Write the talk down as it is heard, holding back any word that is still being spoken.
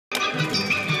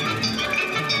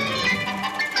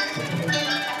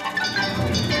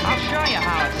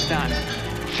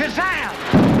Shazam!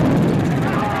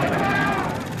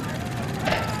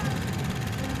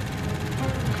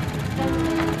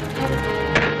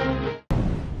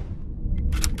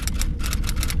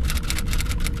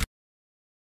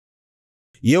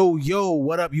 Yo,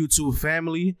 what up, YouTube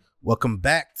family? Welcome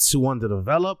back to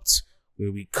Underdeveloped,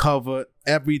 where we cover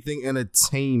everything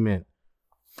entertainment.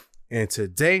 And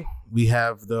today we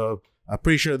have I'm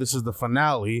pretty sure this is the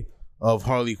finale of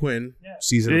Harley Quinn,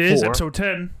 season 4. It is episode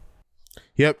 10.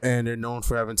 Yep, and they're known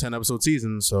for having 10 episode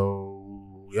seasons,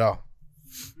 so yeah.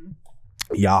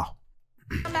 Yeah.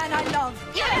 Man I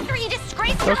love. You after you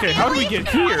disgraceful. Okay, how do we get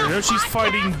here? She's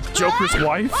fighting Joker's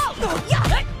wife.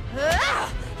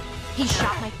 He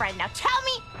shot my friend. Now tell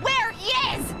me where he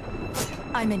is.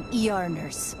 I'm an ER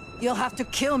nurse. You'll have to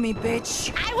kill me,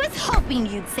 bitch. I was hoping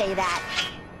you'd say that.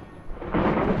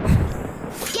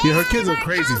 Yeah, her kids are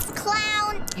crazy. House,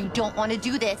 clown. You don't want to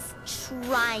do this.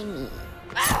 Try me.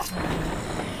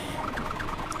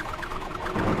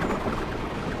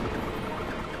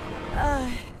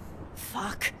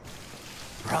 Fuck.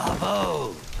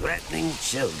 Bravo, threatening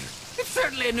children. It's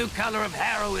certainly a new color of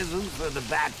heroism for the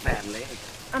Bat family.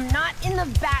 I'm not in the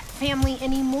Bat family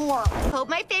anymore. Hope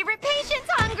my favorite patient's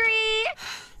hungry.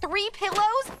 3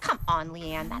 pillows? Come on,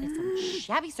 Leanne. That is some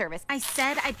shabby service. I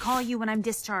said I'd call you when I'm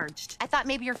discharged. I thought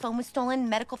maybe your phone was stolen.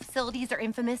 Medical facilities are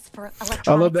infamous for electronic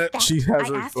I love that theft. she has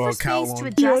I asked her for cowl space to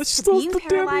on. adjust to being the damn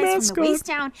paralyzed from the waist mascot.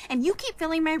 down, and you keep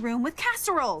filling my room with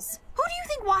casseroles. Who do you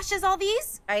think washes all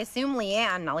these? I assume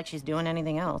Leanne, not like she's doing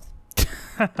anything else.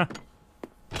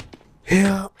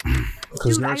 Yeah.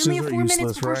 Because Dude, I nurses only have are 4 minutes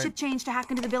useless, before right? shift change to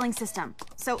hack into the billing system.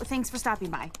 So thanks for stopping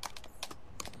by.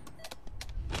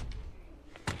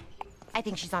 I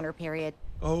think she's on her period.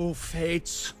 Oh,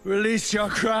 fates, release your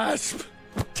grasp.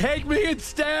 Take me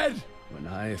instead. When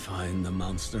I find the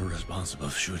monster responsible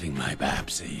for shooting my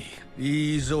Babsy,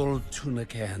 these old tuna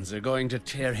cans are going to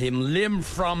tear him limb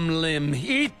from limb,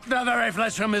 eat the very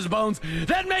flesh from his bones,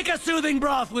 then make a soothing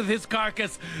broth with his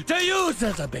carcass to use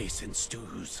as a base in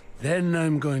stews. Then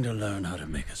I'm going to learn how to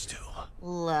make a stew.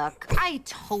 Look, I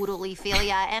totally feel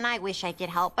ya, and I wish I could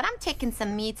help, but I'm taking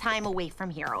some me time away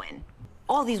from heroin.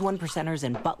 All these 1%ers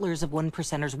and butlers of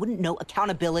 1%ers wouldn't know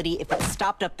accountability if it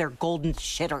stopped up their golden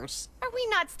shitters. Are we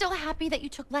not still happy that you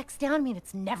took Lex down? I mean,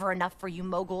 it's never enough for you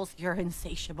moguls. You're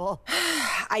insatiable.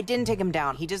 I didn't take him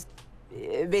down. He just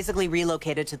basically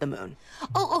relocated to the moon.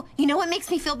 Oh, you know what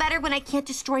makes me feel better when I can't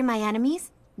destroy my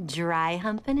enemies? Dry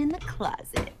humping in the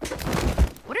closet.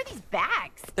 What are these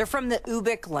bags? They're from the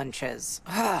Ubik lunches.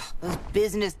 Ugh, those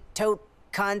business tote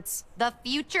cunts. The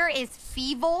future is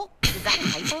feeble? Is that a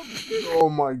typo? Oh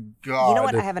my god. You know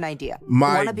what? I have an idea.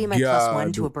 Want to be my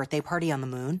 +1 to a birthday party on the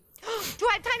moon? Do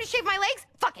I have time to shave my legs?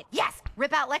 Fuck it, yes!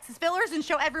 Rip out Lex's fillers and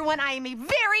show everyone I am a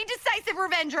very decisive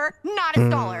revenger, not a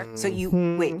staller. So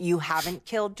wait, you haven't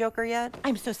killed Joker yet?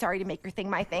 I'm so sorry to make your thing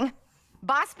my thing.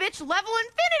 Boss bitch level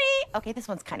infinity! Okay, this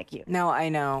one's kind of cute. No, I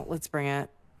know. Let's bring it.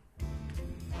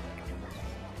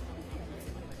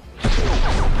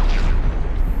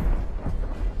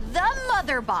 The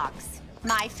Mother Box.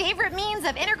 My favorite means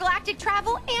of intergalactic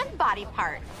travel and body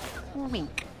part.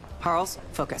 Wink. Harles,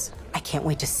 focus. I can't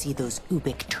wait to see those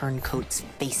Ubik turncoats'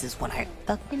 faces when I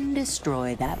fucking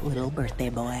destroy that little birthday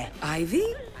boy.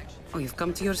 Ivy? Oh, you've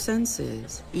come to your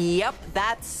senses. Yep,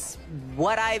 that's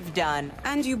what I've done.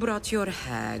 And you brought your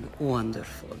hag.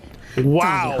 Wonderful.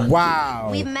 Wow.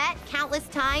 We've met countless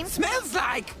times. Smells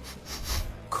like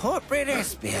corporate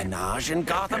espionage and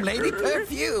Gotham Lady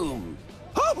perfume.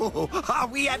 Oh, are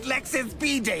we at Lex's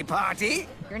B-Day party?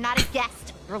 You're not a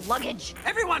guest. You're luggage.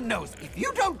 Everyone knows if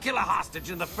you don't kill a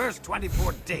hostage in the first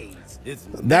 24 days, it's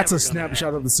That's never a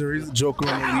snapshot of the series, Joker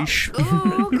on a leash.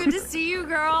 Ooh, good to see you,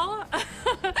 girl.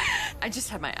 I just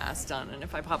had my ass done, and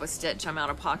if I pop a stitch, I'm out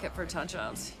of pocket for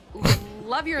touch-ups.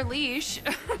 Love your leash.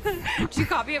 Did you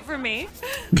copy it for me?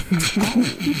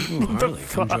 Harley,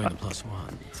 come join the +1.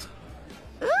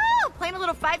 Ooh, playing a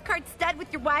little 5-card stud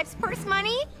with your wife's purse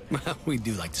money? Well, we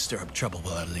do like to stir up trouble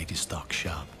while our ladies stock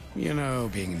shop. You know,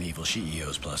 being an evil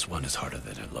CEO's +1 is harder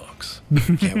than it looks.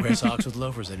 Can't wear socks with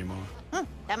loafers anymore.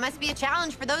 That must be a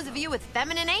challenge for those of you with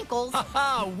feminine ankles.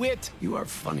 Ha wit! You are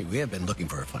funny. We have been looking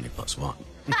for a funny +1.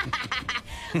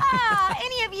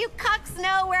 Any of you cucks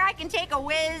know where I can take a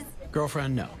whiz?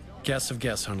 Girlfriend, no. Guests of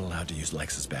guests aren't allowed to use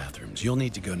Lex's bathrooms. You'll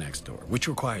need to go next door, which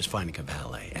requires finding a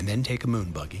valet, and then take a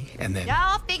moon buggy, and then...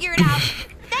 Y'all figure it out.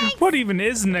 Thanks! What even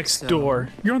is next door?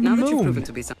 You're on the Now that you've moon. proven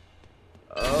to be some...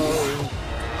 Oh.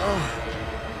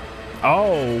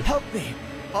 Help me,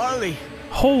 Harley.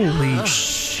 Holy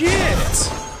shit.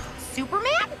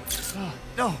 Superman?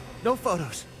 No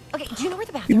photos. Okay, do you know where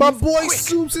the bathroom My is? boy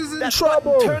Soups is in That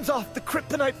trouble. button turns off the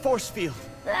Kryptonite force field.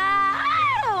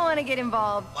 I don't want to get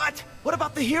involved. What? What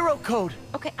about the hero code?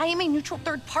 Okay, I am a neutral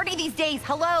third party these days.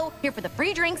 Hello, here for the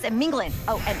free drinks and mingling.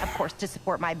 Oh, and of course to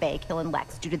support my bae, killing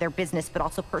Lex, due to their business but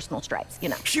also personal stripes, you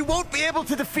know. She won't be able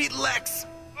to defeat Lex.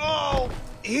 Oh,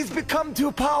 he's become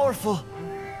too powerful.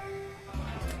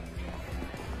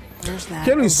 Can't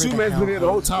believe Superman's been here the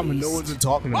whole time and no one's been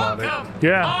talking about it.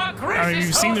 Yeah, I mean,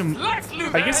 you've seen him.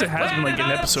 I guess it has been like an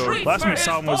episode. Last time I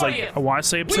saw him was like, I want to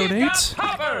say episode 8.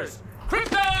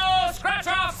 Crypto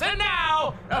scratch-offs, and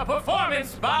now a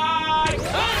performance by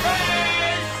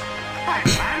Clayface! I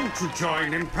planned to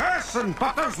join in person,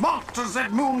 but there's monsters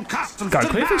at Moon Customs. God,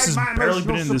 Clayface has barely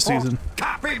been in this season.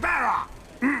 Capybara!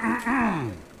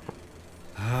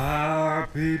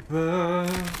 Happy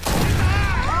birthday.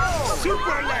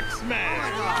 Super Lex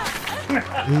Man!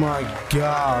 Oh my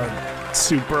god.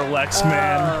 Super Lex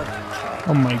Man.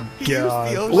 Oh my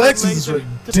god. Lex is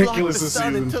ridiculous this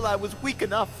season. Until I was weak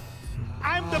enough.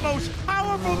 I'm the most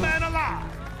powerful man alive!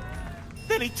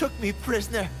 Then he took me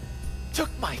prisoner,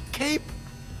 took my cape,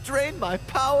 drained my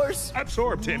powers.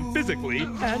 Absorbed him physically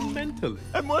and mentally.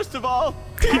 And worst of all,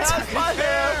 he has my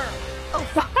hair! Oh,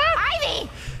 Ivy!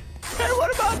 Hey,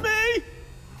 what about me?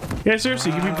 Yeah,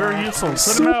 seriously, he'd be very useful.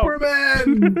 Send him out.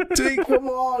 Superman! Come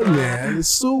on, man. It's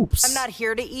Soups. I'm not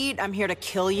here to eat. I'm here to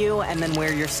kill you and then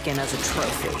wear your skin as a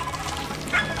trophy.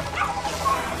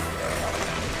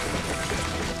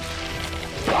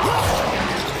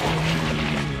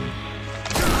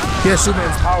 Yeah,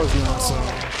 Superman's powers now, so.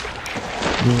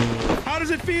 How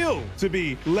does it feel to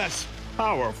be less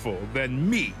powerful than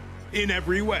me in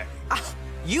every way?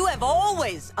 You have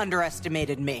always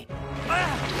underestimated me.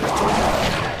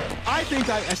 I think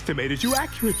I estimated you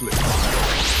accurately.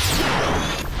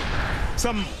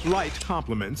 Some light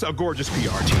compliments, a gorgeous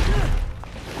PR team,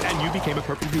 and you became a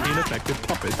perfectly ineffective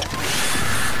puppet to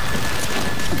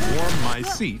warm my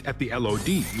seat at the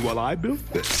LOD while I built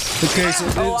this. Okay, so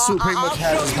then Sue pretty much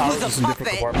has his powers in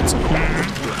different compartments.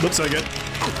 Looks like it.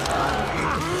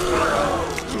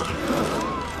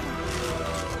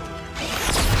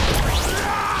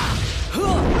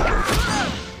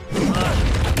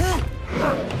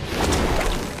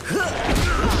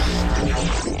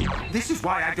 This is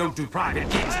why I don't do private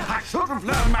gigs. I should have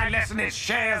learned my lesson at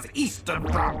Cher's Easter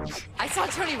brunch. I saw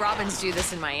Tony Robbins do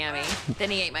this in Miami. Then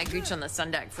he ate my gooch on the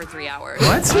sun deck for 3 hours.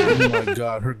 What? Oh my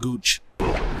god, her gooch.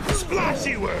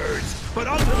 Splashy words, but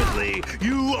ultimately,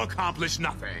 you accomplish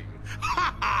nothing.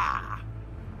 Ha ha!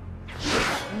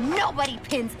 Nobody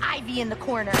pins Ivy in the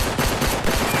corner.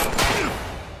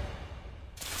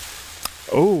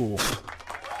 Oh.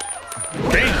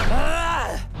 Damn.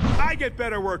 I get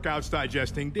better workouts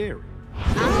digesting dairy.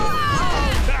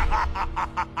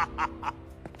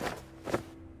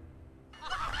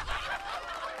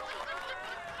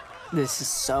 This is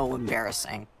so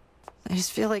embarrassing. I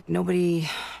just feel like nobody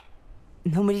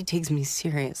takes me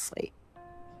seriously.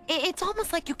 It's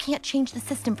almost like you can't change the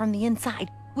system from the inside.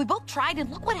 We both tried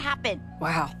and look what happened.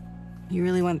 Wow, you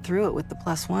really went through it with the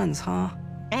 +1s, huh?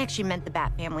 I actually meant the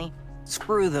Bat family.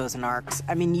 Screw those narcs.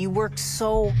 I mean, you worked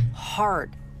so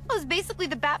hard. I was basically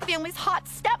the Bat family's hot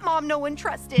stepmom no one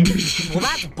trusted. Well,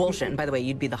 that's bullshit. And by the way,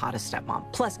 you'd be the hottest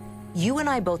stepmom. Plus, you and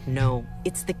I both know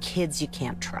it's the kids you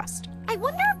can't trust. I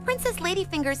wonder if Princess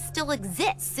Ladyfingers still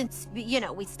exists since, you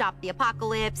know, we stopped the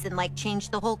apocalypse and, like,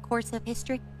 changed the whole course of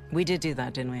history. We did do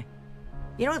that, didn't we?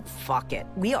 You know what? Fuck it.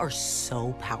 We are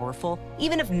so powerful.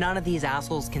 Even if none of these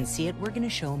assholes can see it, we're gonna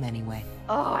show them anyway.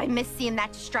 Oh, I miss seeing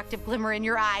that destructive glimmer in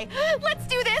your eye. Let's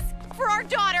do this for our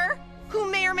daughter, who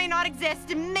may or may not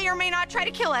exist and may or may not try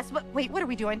to kill us. But wait, what are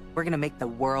we doing? We're gonna make the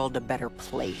world a better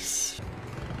place.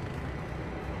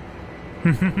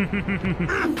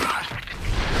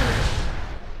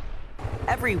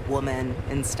 Every woman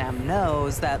in STEM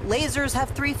knows that lasers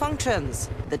have 3 functions.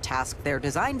 The task they're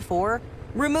designed for,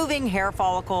 removing hair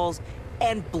follicles,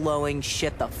 and blowing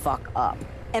shit the fuck up.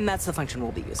 And that's the function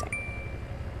we'll be using.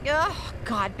 Oh,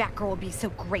 God, Batgirl will be so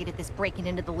great at this breaking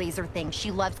into the laser thing. She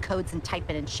loves codes and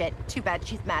typing and shit. Too bad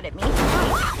she's mad at me.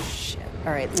 Shit.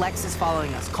 All right, Lex is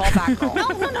following us. Call Batgirl.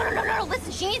 No.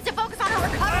 Listen, she needs to focus on her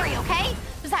recovery, okay?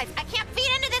 Besides, I can't feed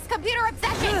into this computer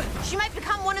obsession. She might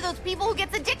become one of those people who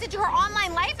gets addicted to her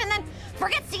online life and then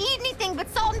forgets to eat anything but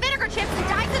salt and vinegar chips and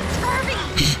dies of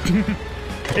scurvy.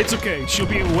 It's okay. She'll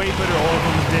be a way better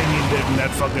Oliver than Damien did in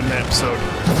that fucking episode.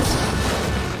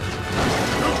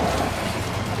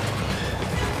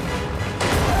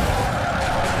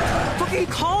 Fucking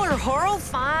call her, Harl.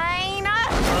 Fine.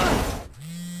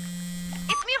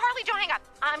 It's me, Harley. Don't hang up.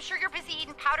 I'm sure you're busy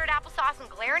eating powdered applesauce and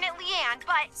glaring at Leanne,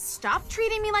 but... Stop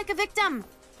treating me like a victim.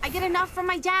 I get enough from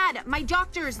my dad, my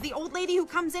doctors, the old lady who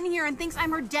comes in here and thinks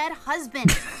I'm her dead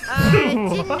husband.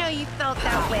 Didn't know you felt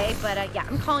that way, but yeah,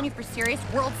 I'm calling you for serious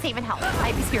world-saving help.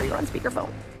 Ivy's here, you're on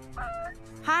speakerphone.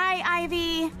 Hi,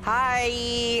 Ivy.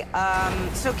 Hi.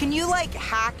 So can you, like,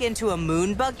 hack into a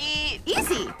moon buggy?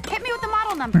 Easy. Hit me with the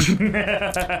model number.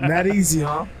 Not easy,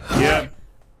 huh? Yeah.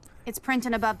 It's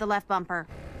printing above the left bumper.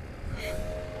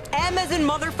 M as in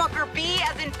motherfucker, B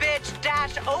as in bitch,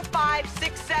 dash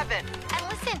 0567. And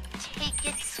listen, take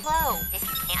it slow. If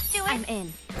you can't do it, I'm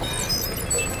in.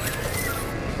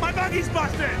 My buggy's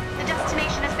busted! The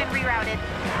destination has been rerouted.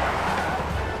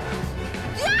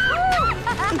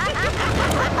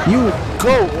 You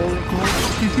go,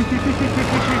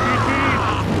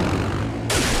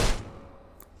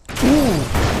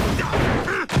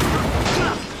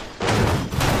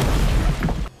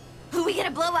 Who we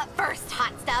gonna blow up first,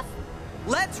 hot stuff?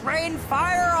 Let's rain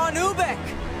fire on Ubik.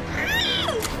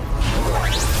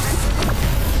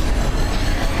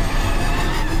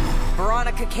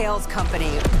 Veronica Kale's company.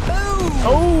 Boom!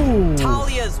 Oh!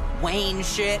 Talia's Wayne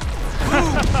shit. Boom!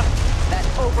 That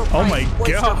overpriced Oh my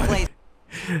oyster god. place.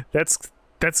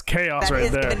 That's chaos That right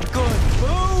isn't there. good.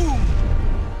 Boom!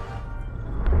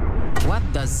 What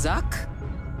the zuck?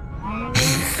 I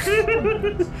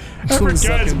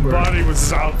forgot his body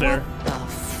was out there. What the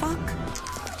fuck?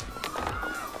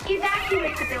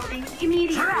 Evacuate the building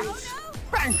immediately.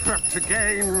 Bankrupt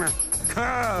again.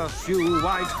 Curse you,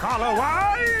 white-collar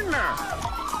wine!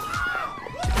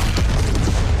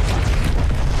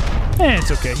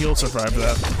 It's okay. He'll survive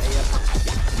that.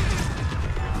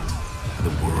 The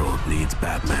world needs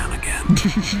Batman again.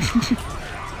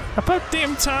 About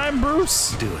damn time,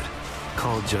 Bruce. Do it.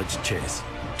 Call Judge Chase.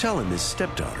 Tell him his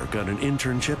stepdaughter got an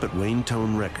internship at Wayne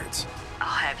Tone Records. I'll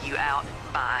have you out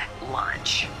by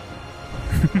lunch.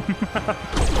 He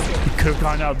could have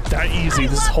gone out that easy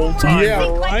this whole time. Yeah,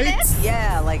 right?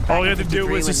 Yeah, like All you had to do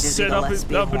was just sit up a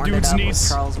dude's knees.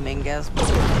 Charles Mingus.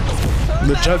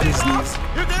 The judge's knees.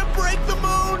 You're gonna break the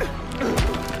moon!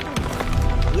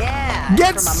 Yeah.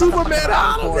 Get from a Superman motherfucker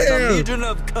out of for the there! Legion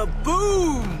of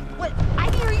Kaboom! What?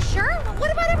 Ivy, are you sure?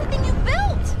 What about everything you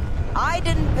built? I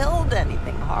didn't build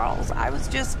anything, Harles. I was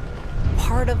just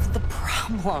part of the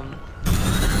problem.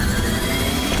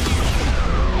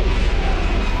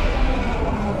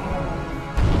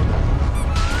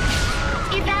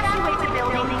 Evacuate the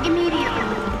building immediately.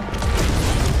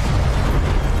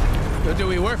 Do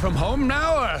we work from home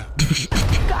now, or?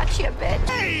 Gotcha, bitch.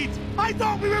 Wait! I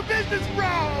thought we were business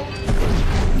bros!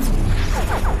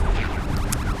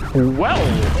 Well.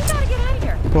 We gotta get out of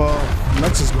here. Well,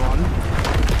 Lex is gone.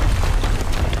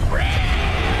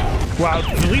 Wow,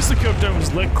 the least they could have done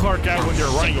was let Clark out when they were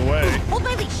running away. Hold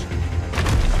my leash.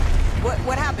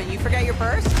 What happened? You forgot your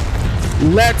purse?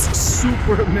 Let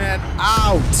Superman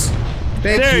out.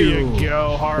 Thank There you. you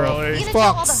go, Harley. You gonna tell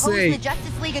all the Fuck's hoes in the sake.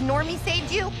 Justice League and Normie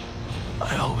saved you?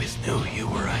 I always knew you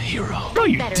were a hero. No,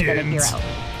 you Better didn't. than a hero.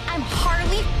 I'm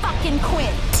Harley fucking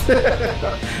Quinn.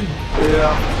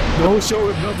 Yeah. Don't show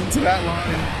it nothing to that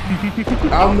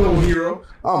line. I'm no hero.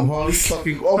 I'm Harley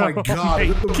fucking. Oh my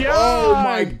god. Oh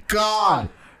my god.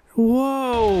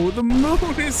 Whoa, the moon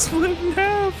is split in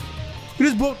half. You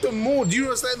just broke the moon. Do you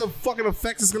understand the fucking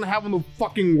effects it's gonna have on the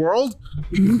fucking world?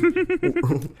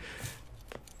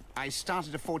 I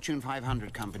started a Fortune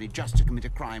 500 company just to commit a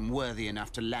crime worthy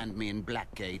enough to land me in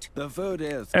Blackgate. The food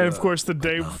is And of course, the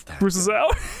day Bruce is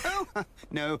out. Oh,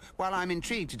 no. While I'm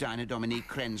intrigued to dine at Dominique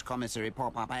Cren's commissary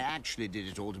pop-up, I actually did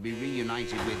it all to be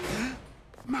reunited with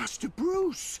Master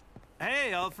Bruce.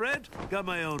 Hey, Alfred. Got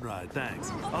my own ride, thanks.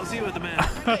 I'll see you at the man.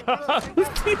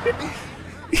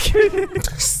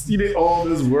 You did all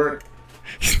this work.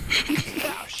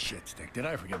 Oh, shit stick. Did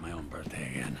I forget my own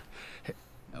birthday again?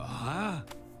 Huh?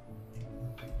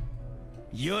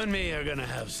 You and me are gonna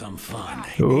have some fun.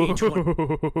 Oh,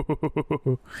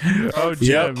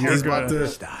 Jim, he's about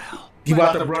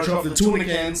to brush off the tuna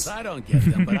cans. I don't get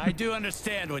them, but I do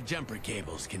understand what jumper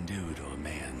cables can do to a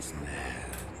man's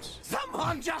nads.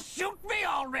 Someone just shoot me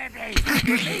already!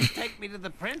 Please take me to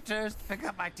the printers to pick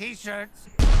up my t-shirts.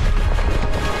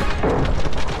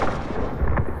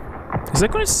 Is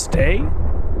that going to stay?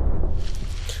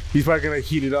 He's probably gonna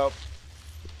heat it up.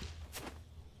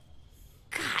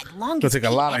 God, Gonna longest take a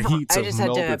lot of heat I to just had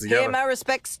melt to it pay together. my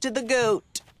respects to the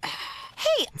goat.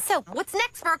 Hey, so what's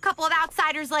next for a couple of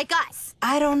outsiders like us?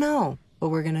 I don't know, but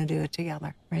we're gonna do it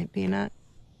together, right, Peanut?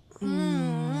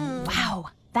 Wow,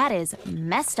 that is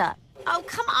messed up. Oh,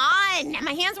 come on.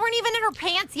 My hands weren't even in her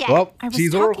pants yet. Well, I was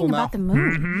she's talking Oracle now. about the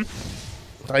moon.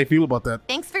 How you feel about that?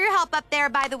 Thanks for your help up there,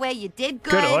 by the way. You did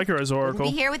good. Good, I like her as Oracle.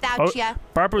 Wouldn't be here without ya.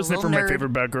 Barbara was A never little my nerd.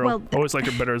 favorite Batgirl. Well, Always liked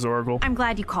her better as Oracle. I'm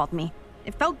glad you called me.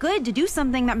 It felt good to do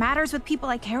something that matters with people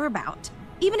I care about.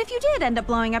 Even if you did end up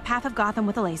blowing up half of Gotham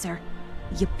with a laser.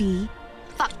 Yippee.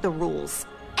 Fuck the rules.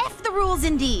 F the rules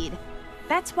indeed.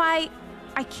 That's why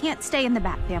I can't stay in the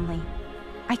Bat family.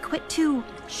 I quit too.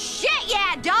 Shit,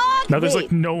 yeah, dog! Now there's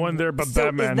like no one there but So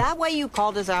Batman. is that why you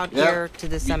called us out here to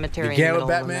the cemetery in the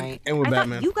middle of the night? And with I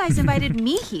Batman. thought you guys invited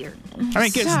me here. I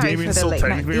mean, guess Damien's still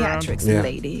technically around.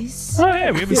 Ladies. Oh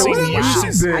yeah, we haven't seen you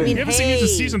since. I mean, we haven't seen you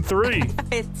since season 3.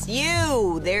 It's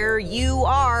you. There you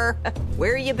are.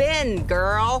 Where you been,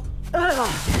 girl?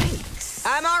 Thanks.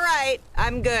 I'm all right.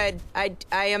 I'm good. I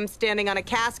am standing on a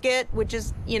casket, which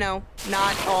is, you know,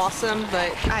 not awesome,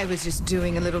 but... I was just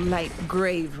doing a little light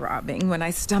grave robbing when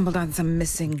I stumbled on some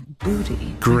missing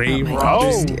booty. Grave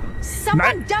robbing?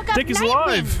 Someone dug up Dick is Nightwing,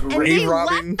 alive. and Grave they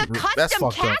robbing? left the That's custom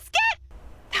fucked up. casket?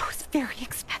 That was very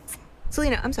expensive.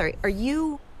 Selena, I'm sorry. Are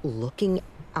you looking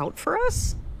out for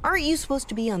us? Aren't you supposed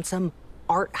to be on some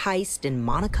art heist in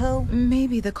Monaco?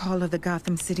 Maybe the call of the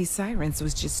Gotham City Sirens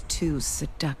was just too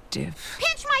seductive.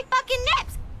 Pinch my fucking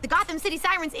nips! The Gotham City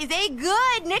Sirens is a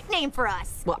good nickname for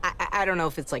us. Well, I don't know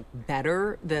if it's like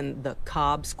better than the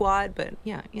Cobb Squad, but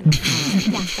yeah, you know.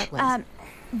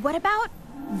 What about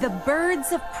the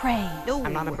Birds of Prey?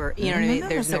 I'm not a bird. You know what I mean?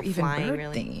 There's no flying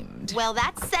really. Themed. Well,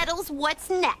 that settles what's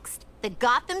next. The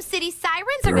Gotham City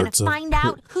Sirens are gonna Birds of find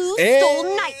out who Hey! stole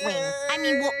Nightwing. I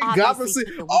mean, we'll Gotham obviously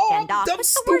City- take the weekend off. that's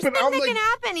It's the worst stupid. thing I'm that like- can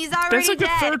happen. He's already That's like the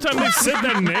dead. third time they've said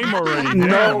that name already.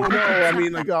 No, Damn. I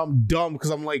mean, like, I'm dumb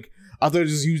because I'm like, I thought they were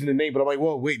just using the name, but I'm like,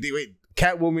 whoa, wait.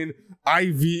 Catwoman,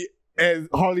 Ivy, and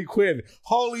Harley Quinn.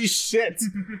 Holy shit.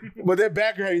 But then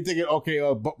back here, you're thinking, okay,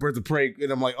 Birds of Prey.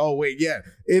 And I'm like, oh, wait, yeah.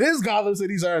 It is Gotham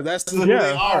City Sirens. That's who they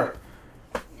are.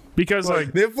 Because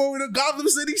like they're forming the Gotham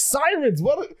City Sirens.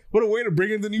 What a way to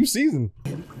bring in the new season.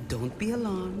 Don't be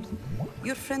alarmed.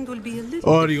 Your friend will be a little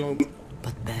Oh, they're going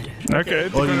but better. okay,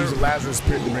 to use Lazarus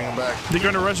Pit to bring him back. they're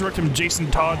gonna resurrect him Jason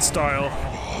Todd style.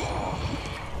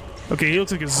 Okay, he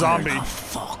looks like a zombie. Where the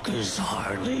fuck is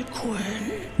Harley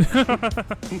Quinn?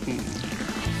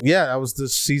 Yeah, that was the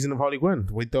season of Harley Quinn.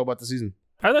 What do you thought about the season?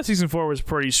 I thought season 4 was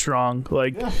pretty strong.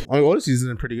 Like, I mean, all the seasons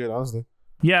are pretty good, honestly.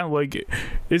 yeah, like,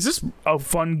 is this a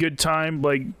fun, good time?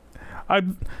 Like, I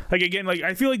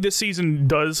feel like this season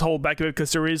does hold back a bit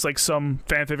because there is like some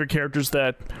fan favorite characters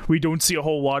that we don't see a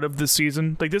whole lot of this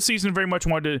season. Like this season very much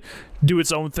wanted to do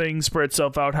its own thing, spread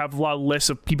itself out, have a lot less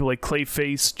of people like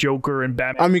Clayface, Joker, and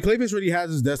Batman. I mean, Clayface already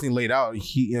has his destiny laid out.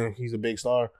 He's a big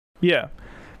star. Yeah,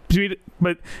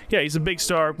 but yeah, he's a big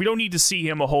star. We don't need to see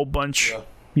him a whole bunch.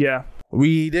 Yeah.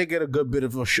 We did get a good bit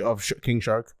of King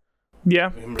Shark. Yeah,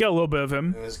 get a little bit of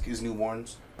him. His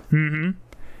newborns. Mm-hmm.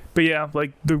 But yeah,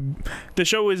 like the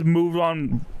show has moved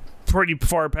on pretty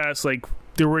far past like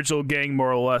the original gang,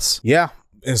 more or less. Yeah,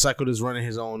 and Cycle is running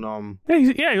his own Yeah,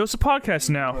 he hosts a podcast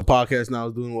now. The podcast now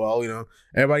is doing well. You know,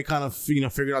 everybody kind of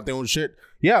figuring out their own shit.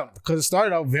 Yeah, because it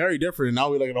started out very different, and now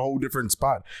we're like in a whole different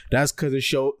spot. That's because the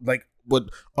show, like, what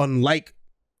unlike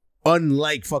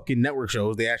fucking network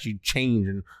shows, they actually change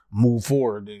and move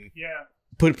forward and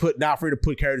put not afraid to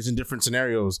put characters in different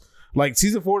scenarios. Like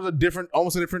season 4 is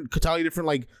almost a different, totally different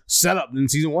like setup than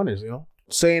season 1 is. You know.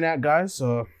 Saying that, guys,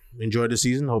 enjoyed the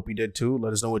season. Hope you did too.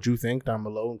 Let us know what you think down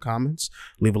below in comments.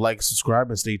 Leave a like, subscribe,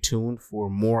 and stay tuned for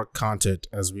more content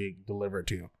as we deliver it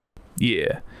to you.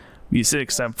 Yeah. See you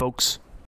next time, folks.